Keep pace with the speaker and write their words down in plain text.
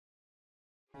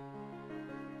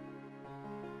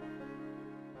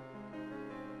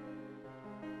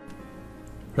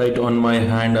Right on my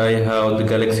hand I have the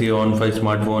Galaxy On5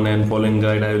 smartphone, and following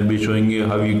guide I will be showing you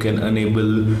how you can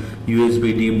enable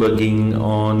USB debugging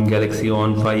on Galaxy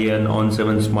On5 and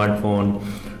On7 smartphone,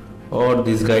 or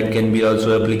this guide can be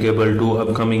also applicable to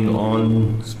upcoming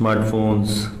On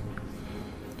smartphones.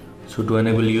 So to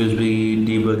enable USB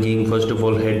debugging, first of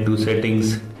all head to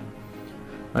settings.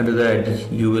 Under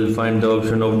that you will find the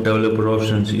option of developer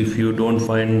options. If you don't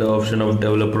find the option of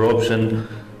developer option,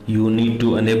 you need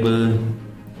to enable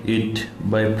it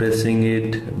by pressing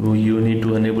it. You need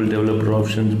to enable developer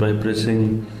options by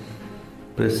pressing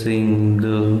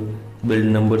the build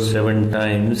number 7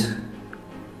 times,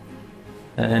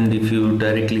 and if you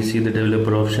directly see the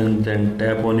developer option, then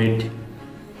tap on it.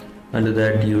 Under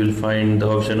that you will find the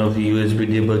option of USB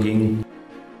debugging.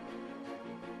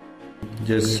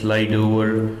 Just slide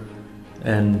over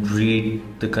and read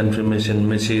the confirmation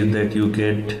message that you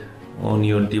get on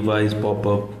your device pop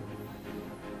up.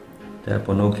 Tap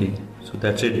on OK. So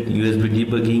that's it. USB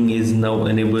debugging is now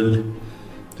enabled.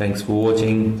 Thanks for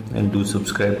watching, and do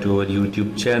subscribe to our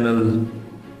YouTube channel.